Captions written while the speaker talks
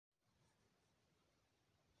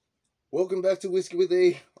Welcome back to Whiskey with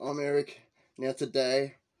E. I'm Eric. Now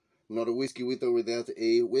today, not a whiskey with or without the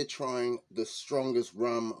E, we're trying the strongest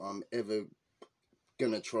rum I'm ever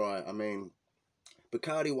gonna try. I mean,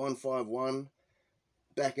 Bacardi 151,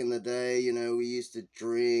 back in the day, we used to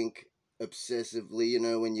drink obsessively,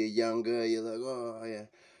 when you're younger, you're like, oh yeah.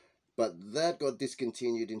 But that got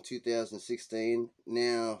discontinued in 2016.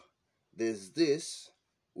 Now, there's this,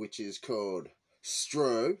 which is called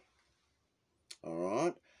Stroh.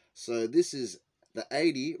 Alright, so this is the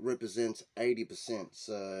 80 represents 80%.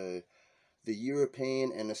 So the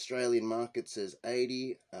European and Australian market says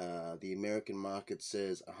 80, the American market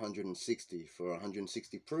says 160 for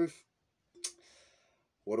 160 proof.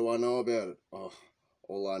 What do I know about it? Oh,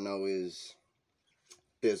 all I know is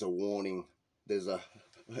there's a warning. There's a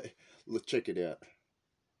let's check it out.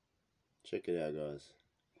 Check it out, guys.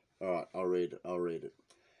 Alright, I'll read it.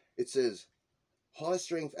 It says, high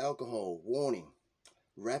strength alcohol, warning.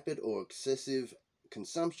 Rapid or excessive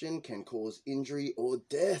consumption can cause injury or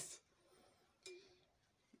death.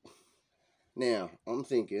 Now, I'm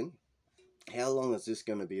thinking, how long is this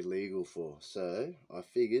going to be legal for? So, I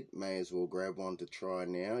figured, may as well grab one to try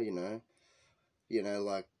now,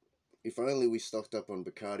 like, if only we stocked up on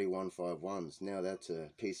Bacardi 151s. Now that's a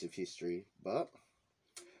piece of history, but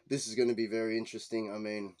this is going to be very interesting. I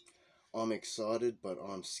mean, I'm excited, but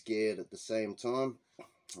I'm scared at the same time.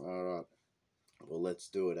 Alright, well, let's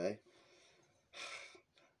do it, eh?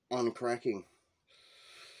 Uncracking.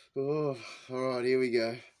 Oh, alright, here we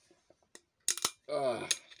go.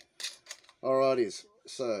 Alrighties,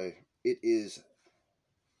 so it is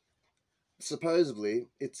supposedly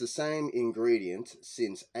it's the same ingredient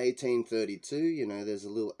since 1832. There's a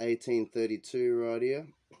little 1832 right here.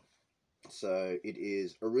 So it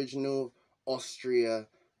is original Austria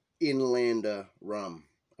Inlander Rum.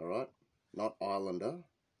 Alright, not Islander,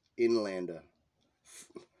 Inlander.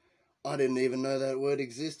 I didn't even know that word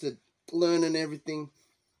existed. Learning everything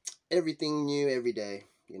new every day,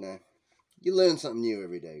 You learn something new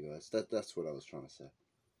every day, guys. That's what I was trying to say.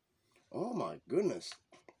 Oh my goodness.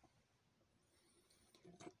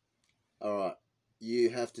 Alright, you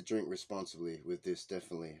have to drink responsibly with this,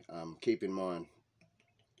 definitely. Keep in mind.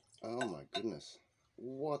 Oh my goodness.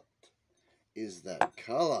 What is that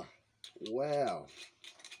color? Wow.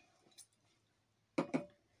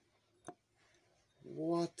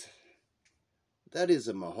 What? That is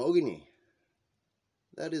a mahogany.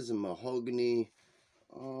 That is a mahogany.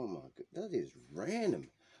 Oh my god, that is random.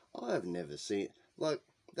 I have never seen, like,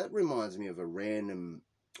 that reminds me of a random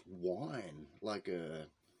wine, like a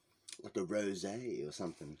rosé or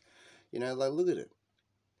something. Like, look at it.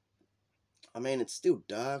 I mean, it's still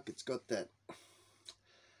dark. It's got that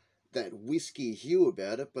whiskey hue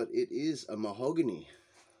about it, but it is a mahogany.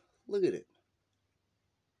 Look at it.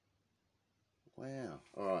 Wow.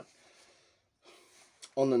 All right.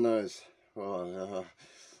 On the nose. Oh,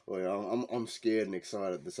 yeah, I'm scared and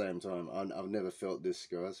excited at the same time. I've never felt this,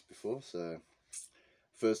 guys, before. So,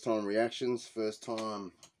 first time reactions, first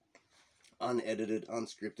time unedited,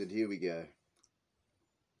 unscripted. Here we go.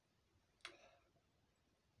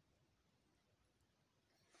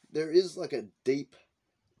 There is like a deep,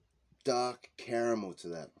 dark caramel to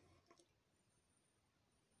that.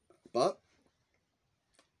 But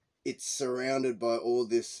it's surrounded by all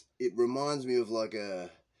this. It reminds me of like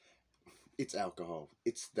it's alcohol.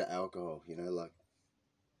 It's the alcohol, like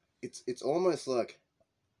it's almost like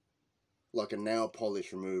a nail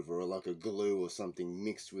polish remover or like a glue or something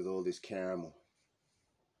mixed with all this caramel.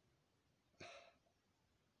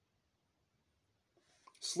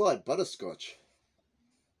 Slight butterscotch.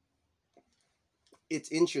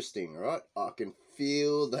 It's interesting, right? I can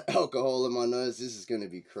feel the alcohol in my nose. This is going to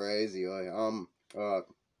be crazy.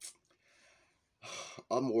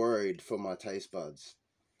 I'm worried for my taste buds.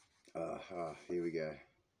 Here we go.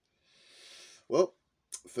 Well,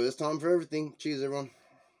 first time for everything. Cheers, everyone.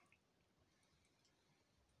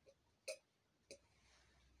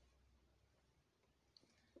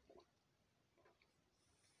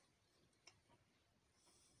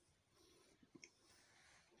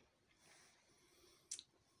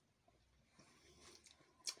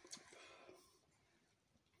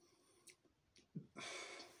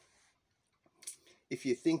 If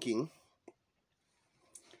you're thinking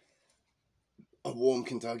a warm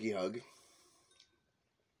Kentucky hug,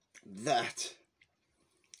 that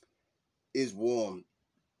is warm.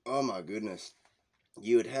 Oh my goodness.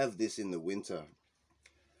 You would have this in the winter.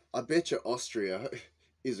 I bet you Austria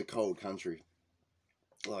is a cold country.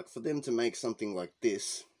 Like, for them to make something like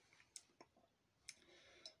this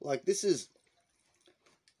is,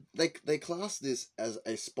 they class this as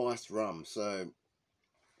a spiced rum. So,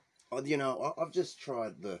 I've just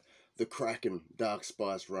tried the the Kraken Dark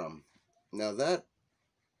Spice Rum. Now that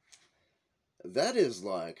is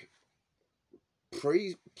like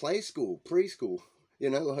preschool, you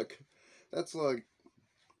know, like that's like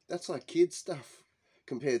kid stuff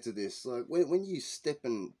compared to this. Like when you step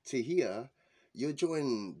into here, you're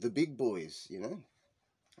joining the big boys, you know.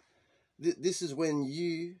 This is when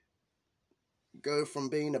you go from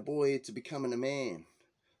being a boy to becoming a man.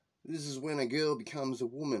 This is when a girl becomes a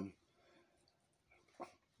woman.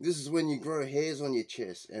 This is when you grow hairs on your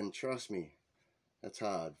chest, and trust me, that's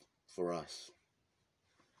hard for us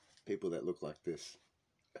people that look like this.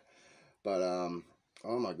 But oh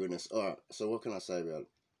my goodness. All right, so what can I say about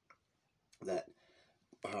that?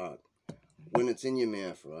 When it's in your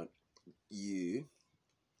mouth, right, you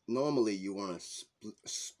normally you want to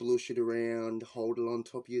splush it around, hold it on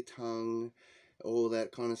top of your tongue, all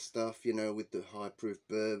that kind of stuff, you know, with the high proof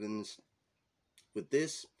bourbons. With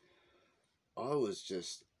this, I was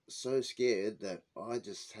just so scared that I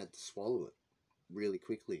just had to swallow it really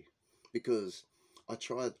quickly, because I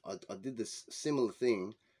did this similar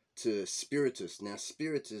thing to spiritus. Now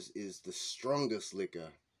spiritus is the strongest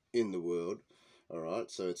liquor in the world,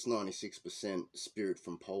 alright, so it's 96% spirit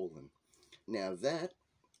from Poland. Now that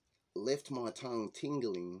left my tongue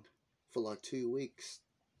tingling for like 2 weeks,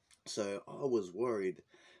 so I was worried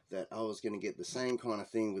that I was going to get the same kind of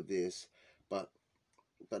thing with this, but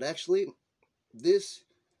actually this,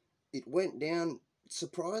 it went down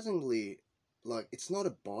surprisingly. Like, it's not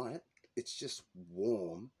a bite, it's just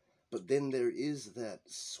warm, but then there is that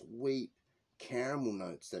sweet caramel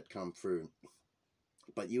notes that come through,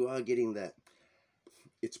 but you are getting that,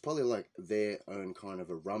 it's probably like their own kind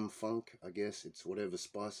of a rum funk, I guess. It's whatever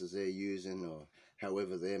spices they're using or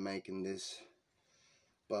however they're making this.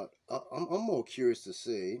 But I'm more curious to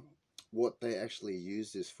see what they actually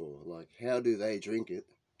use this for. Like, how do they drink it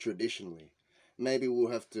traditionally? Maybe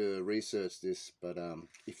we'll have to research this, but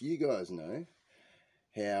if you guys know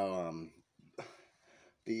how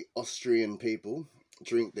the Austrian people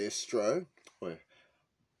drink their Stroh,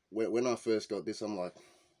 when I first got this, I'm like,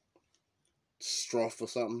 Stroh or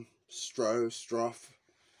something, Stroh.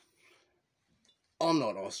 I'm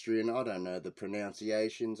not Austrian, I don't know the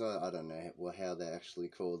pronunciations, I don't know how they actually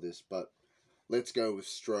call this, but let's go with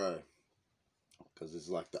Stroh, because it's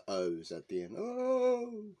like the O's at the end.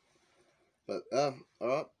 Oh! But,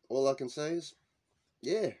 alright, all I can say is,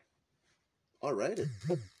 yeah, I rate it.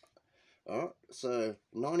 Alright, so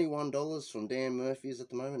 $91 from Dan Murphy's at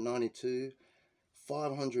the moment, 92,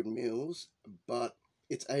 500 mils, but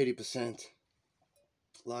it's 80%.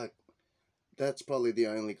 Like, that's probably the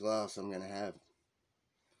only glass I'm going to have,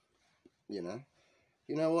 you know.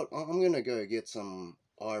 You know what, I'm going to go get some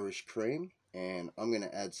Irish cream, and I'm going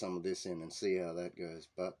to add some of this in and see how that goes.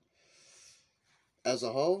 But as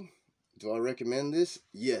a whole, do I recommend this?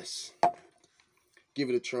 Yes. Give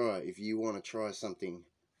it a try if you want to try something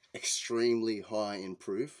extremely high in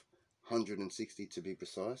proof, 160 to be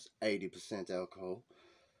precise, 80% alcohol.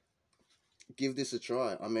 Give this a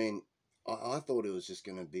try. I mean, I thought it was just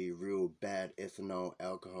going to be real bad ethanol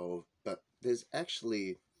alcohol, but there's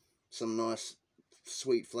actually some nice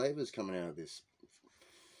sweet flavors coming out of this.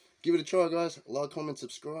 Give it a try, guys. Like, comment,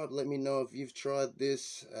 subscribe. Let me know if you've tried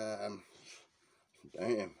this.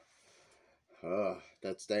 Damn.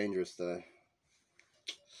 That's dangerous though.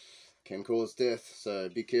 Can cause death, so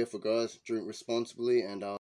be careful, guys. Drink responsibly, and